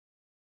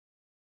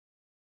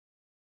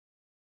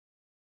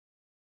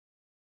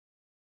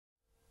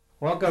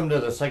Welcome to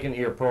the second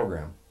year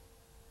program.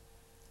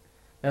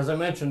 As I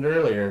mentioned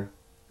earlier,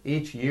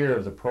 each year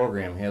of the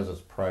program has its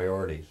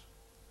priorities.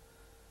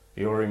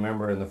 You'll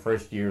remember in the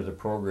first year of the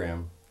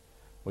program,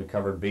 we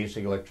covered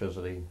basic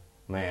electricity,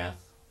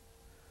 math,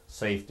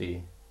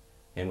 safety,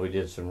 and we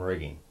did some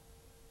rigging.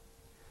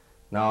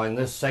 Now in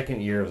this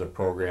second year of the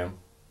program,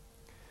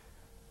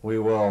 we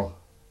will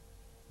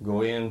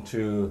go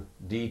into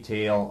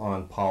detail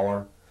on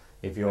power.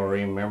 If you'll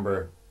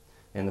remember,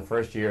 in the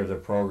first year of the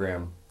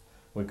program,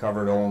 we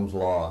covered Ohm's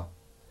law,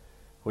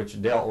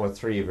 which dealt with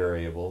three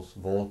variables: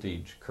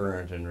 voltage,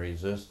 current, and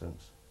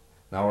resistance.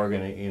 Now we're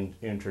going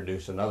to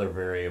introduce another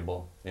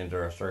variable into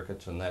our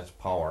circuits, and that's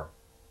power.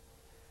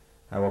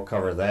 I will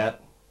cover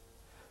that.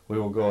 We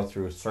will go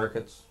through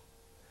circuits.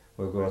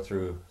 We'll go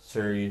through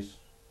series,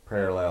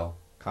 parallel,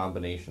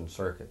 combination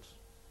circuits.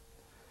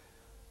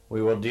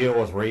 We will deal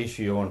with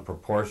ratio and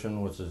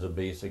proportion, which is a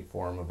basic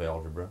form of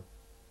algebra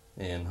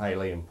and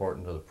highly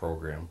important to the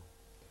program.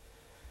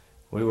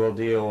 We will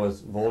deal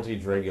with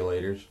voltage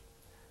regulators.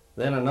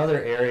 Then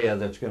another area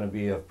that's going to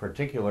be of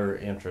particular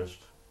interest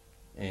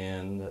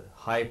and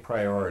high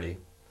priority,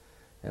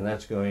 and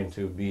that's going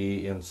to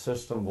be in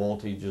system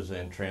voltages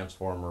and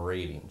transformer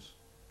ratings.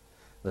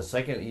 The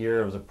second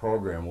year of the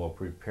program will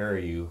prepare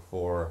you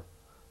for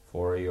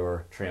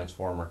your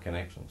transformer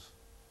connections.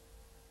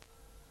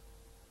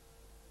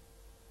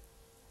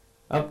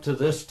 Up to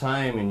this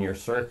time in your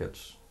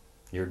circuits,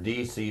 your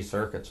DC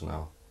circuits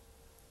now,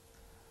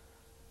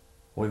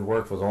 we've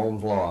worked with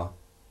Ohm's law,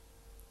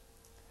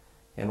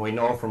 and we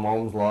know from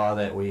Ohm's law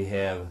that we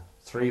have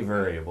three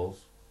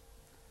variables.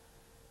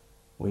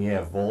 We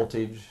have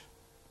voltage,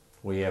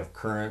 we have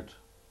current,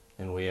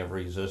 and we have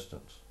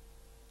resistance.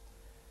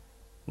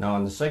 Now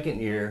in the second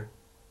year,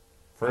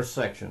 first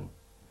section,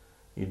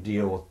 you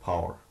deal with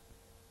power.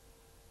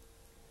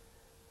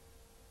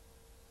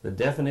 The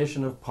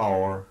definition of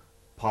power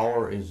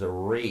is the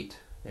rate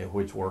at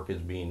which work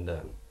is being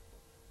done.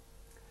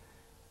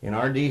 In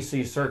our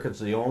DC circuits,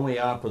 the only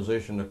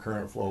opposition to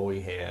current flow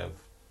we have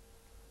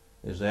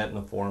is that in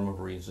the form of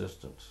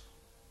resistance.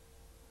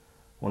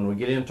 When we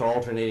get into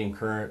alternating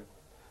current,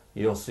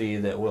 you'll see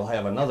that we'll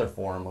have another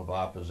form of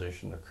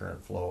opposition to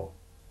current flow,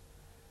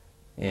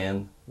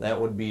 and that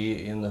would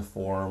be in the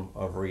form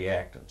of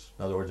reactance.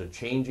 In other words, a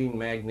changing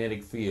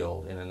magnetic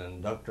field in an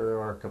inductor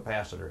or a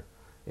capacitor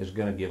is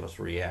going to give us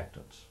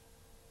reactance.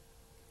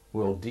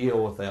 We'll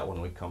deal with that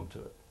when we come to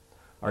it.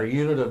 Our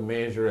unit of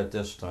measure at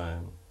this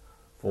time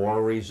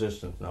for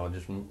resistance, now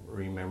just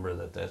remember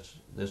that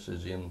this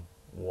is in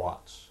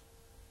watts.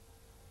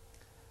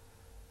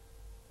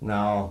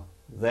 Now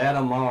that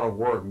amount of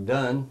work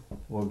done,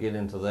 we'll get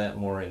into that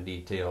more in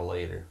detail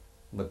later,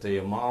 but the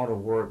amount of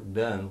work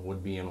done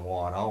would be in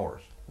watt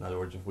hours. In other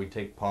words, if we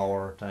take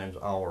power times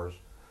hours,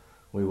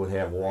 we would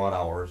have watt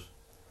hours,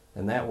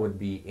 and that would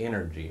be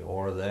energy,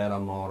 or that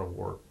amount of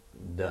work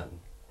done.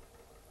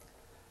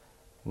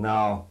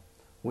 Now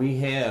we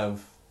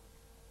have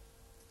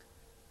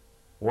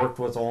worked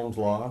with Ohm's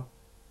law.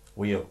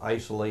 We have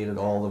isolated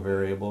all the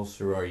variables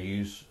through our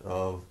use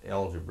of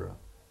algebra.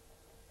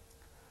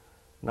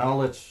 Now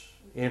let's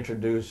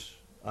introduce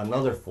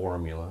another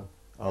formula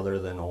other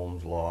than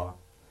Ohm's law,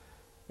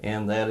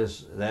 and that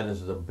is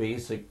the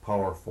basic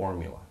power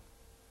formula.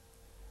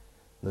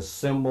 The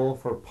symbol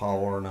for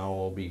power now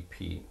will be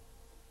P.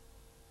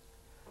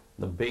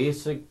 The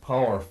basic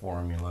power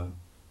formula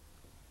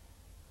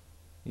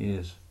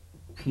is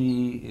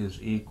P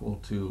is equal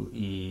to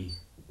E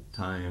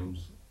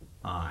times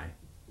I.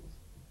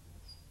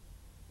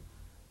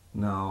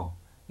 Now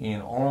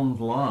in Ohm's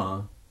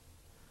law,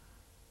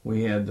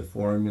 we had the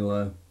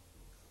formula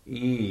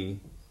E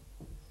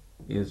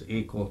is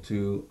equal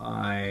to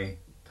I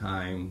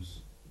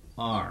times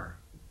R.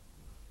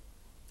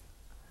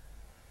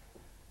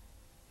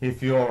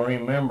 If you'll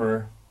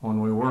remember, when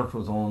we worked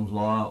with Ohm's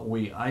law,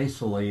 we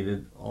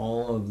isolated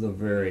all of the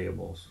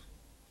variables.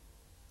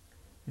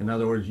 In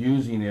other words,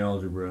 using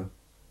algebra,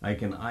 I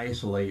can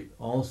isolate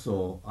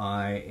also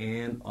I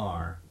and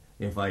R.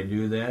 If I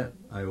do that,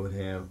 I would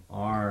have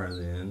R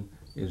then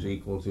is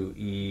equal to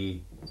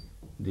E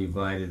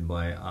divided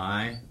by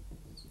I.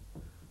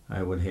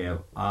 I would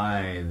have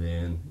I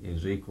then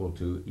is equal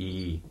to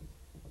E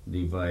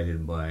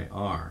divided by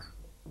R.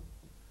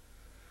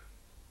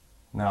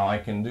 Now I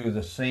can do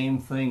the same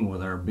thing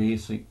with our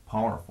basic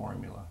power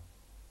formula.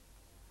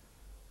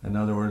 In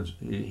other words,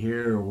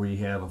 here we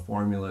have a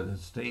formula that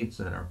states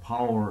that our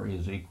power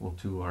is equal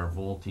to our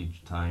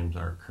voltage times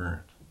our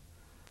current.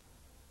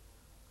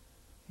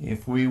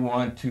 If we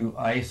want to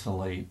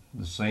isolate,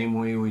 the same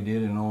way we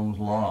did in Ohm's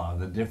law,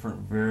 the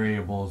different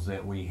variables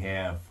that we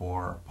have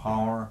for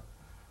power,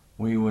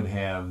 we would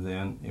have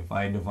then, if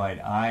I divide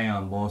I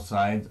on both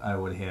sides, I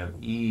would have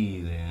E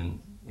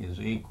then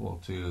is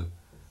equal to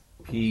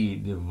P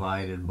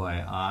divided by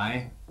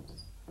I.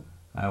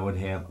 I would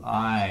have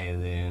I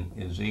then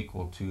is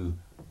equal to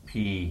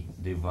P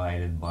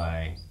divided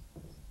by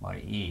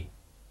E.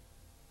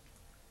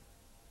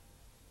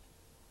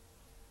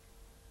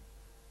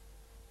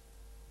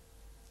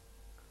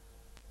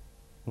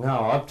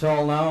 Now, up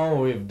till now,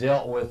 we've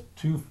dealt with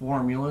two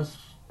formulas.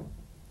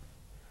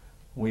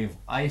 We've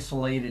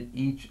isolated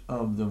each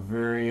of the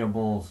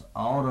variables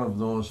out of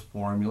those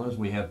formulas.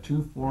 We have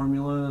two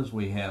formulas,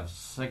 we have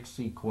 6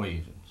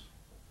 equations.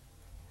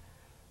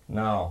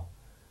 Now,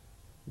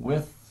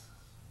 with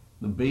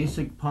the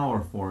basic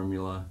power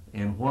formula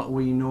and what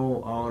we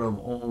know out of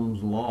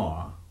Ohm's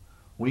law,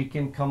 we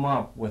can come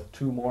up with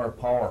 2 more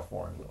power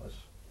formulas.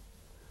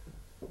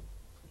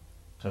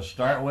 To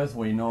start with,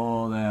 we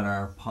know that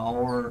our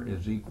power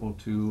is equal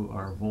to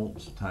our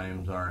volts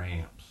times our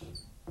amps.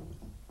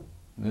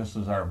 This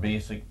is our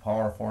basic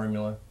power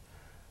formula.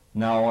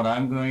 Now what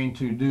I'm going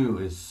to do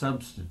is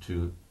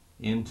substitute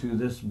into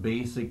this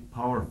basic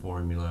power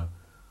formula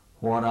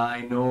what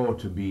I know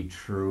to be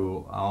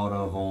true out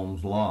of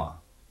Ohm's law.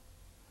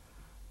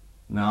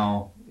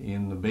 Now,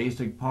 in the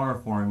basic power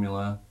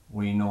formula,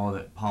 we know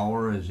that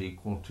power is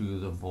equal to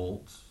the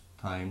volts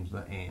times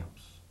the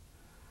amps.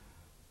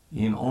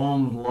 In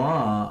Ohm's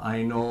law,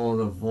 I know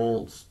the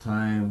volts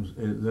times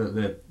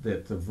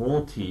that the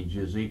voltage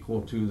is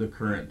equal to the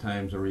current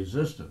times the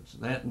resistance.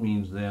 That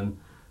means then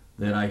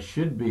that I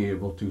should be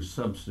able to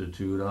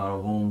substitute out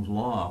of Ohm's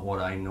law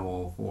what I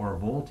know for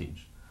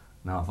voltage.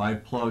 Now, if I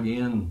plug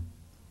in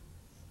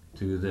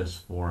to this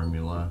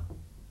formula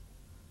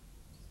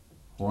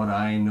what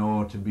I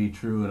know to be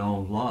true in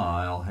Ohm's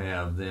law, I'll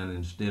have then,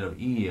 instead of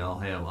E, I'll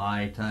have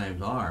I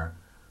times R.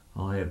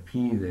 I'll have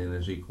P then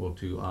is equal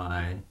to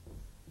I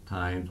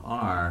times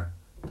R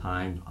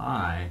times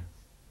I.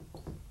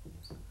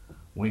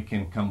 We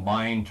can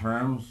combine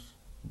terms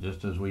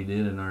just as we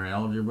did in our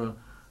algebra.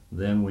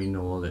 Then we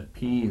know that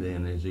P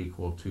then is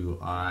equal to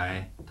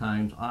I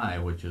times I,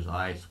 which is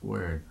I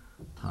squared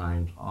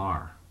times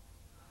R.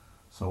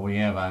 So we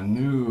have a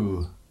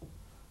new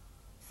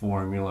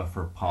formula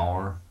for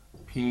power.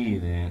 P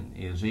then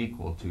is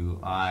equal to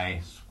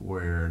I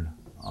squared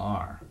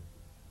R.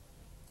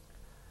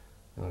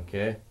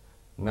 Okay,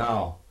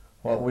 now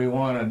what we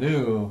want to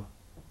do,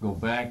 go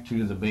back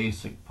to the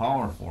basic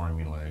power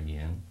formula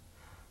again,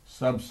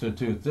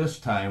 substitute this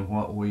time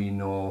what we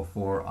know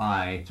for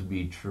I to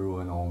be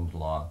true in Ohm's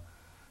law.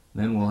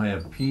 Then we'll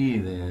have P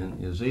then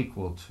is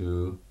equal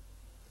to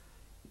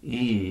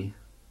E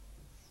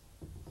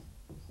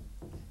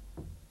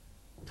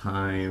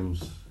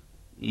times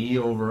E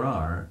over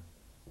R.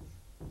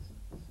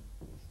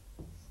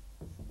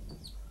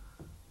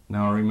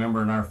 Now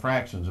remember, in our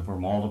fractions, if we're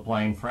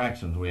multiplying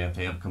fractions, we have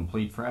to have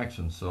complete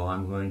fractions. So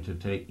I'm going to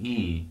take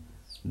E,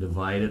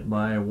 divide it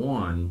by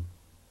 1.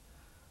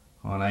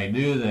 When I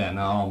do that,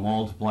 now I'll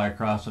multiply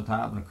across the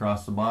top and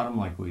across the bottom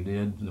like we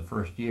did the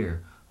first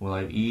year. We'll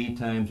have E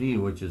times E,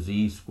 which is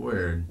E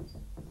squared,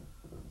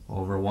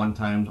 over 1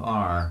 times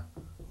R,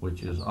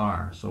 which is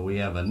R. So we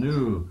have a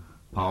new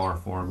power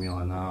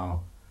formula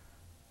now.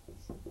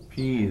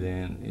 P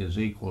then is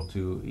equal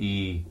to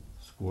E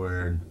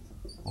squared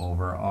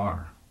over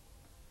R.